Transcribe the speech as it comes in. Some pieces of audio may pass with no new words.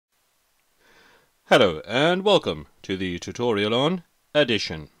Hello and welcome to the tutorial on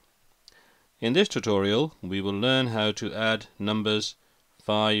addition. In this tutorial we will learn how to add numbers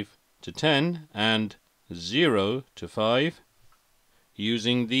 5 to 10 and 0 to 5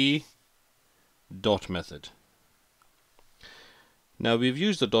 using the dot method. Now we've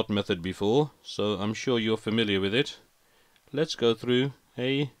used the dot method before, so I'm sure you're familiar with it. Let's go through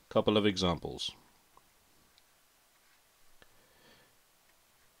a couple of examples.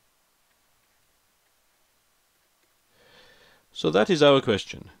 So that is our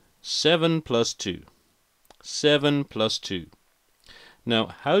question. 7 plus 2. 7 plus 2. Now,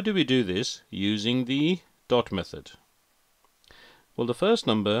 how do we do this using the dot method? Well, the first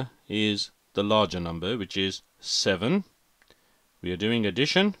number is the larger number, which is 7. We are doing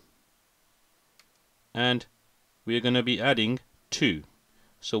addition, and we are going to be adding 2.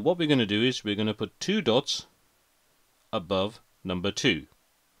 So what we're going to do is we're going to put 2 dots above number 2.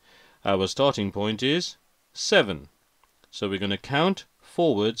 Our starting point is 7. So we're going to count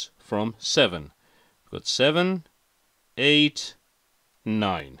forwards from 7. We've got 7, 8,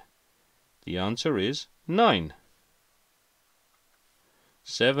 9. The answer is 9.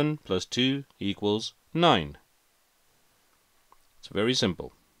 7 plus 2 equals 9. It's very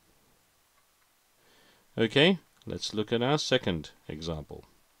simple. Okay, let's look at our second example.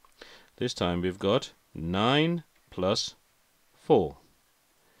 This time we've got 9 plus 4.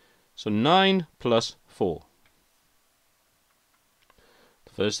 So 9 plus 4.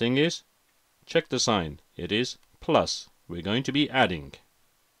 First thing is, check the sign. It is plus. We're going to be adding.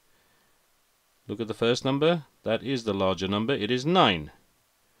 Look at the first number. That is the larger number. It is 9.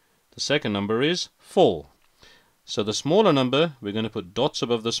 The second number is 4. So the smaller number, we're going to put dots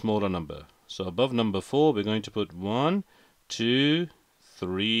above the smaller number. So above number 4, we're going to put 1, 2,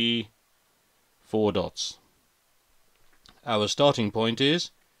 3, 4 dots. Our starting point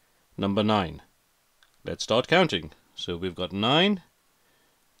is number 9. Let's start counting. So we've got 9,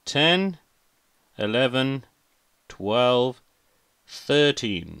 10, 11, 12,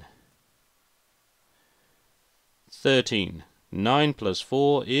 13. 13. 9 plus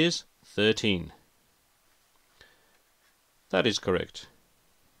 4 is 13. That is correct.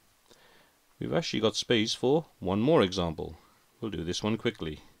 We've actually got space for one more example. We'll do this one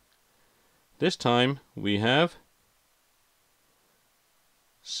quickly. This time we have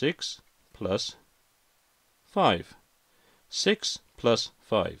 6 plus 5. 6 plus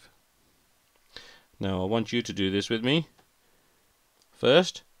 5. Now I want you to do this with me.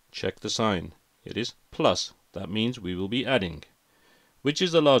 First, check the sign. It is plus. That means we will be adding. Which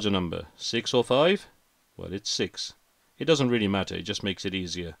is the larger number, 6 or 5? Well, it's 6. It doesn't really matter, it just makes it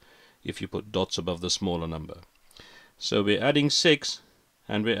easier if you put dots above the smaller number. So we're adding 6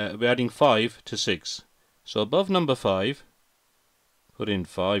 and we're adding 5 to 6. So above number 5, put in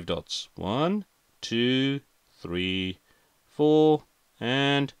 5 dots. 1, 2, 3, 4,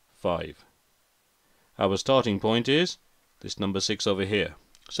 and 5. Our starting point is this number 6 over here.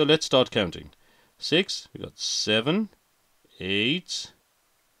 So let's start counting. 6, we got 7, 8,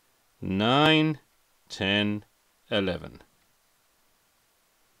 9, 10, 11.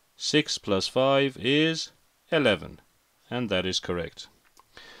 6 plus 5 is 11. And that is correct.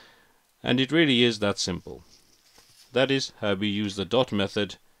 And it really is that simple. That is how we use the dot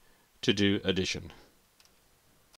method to do addition.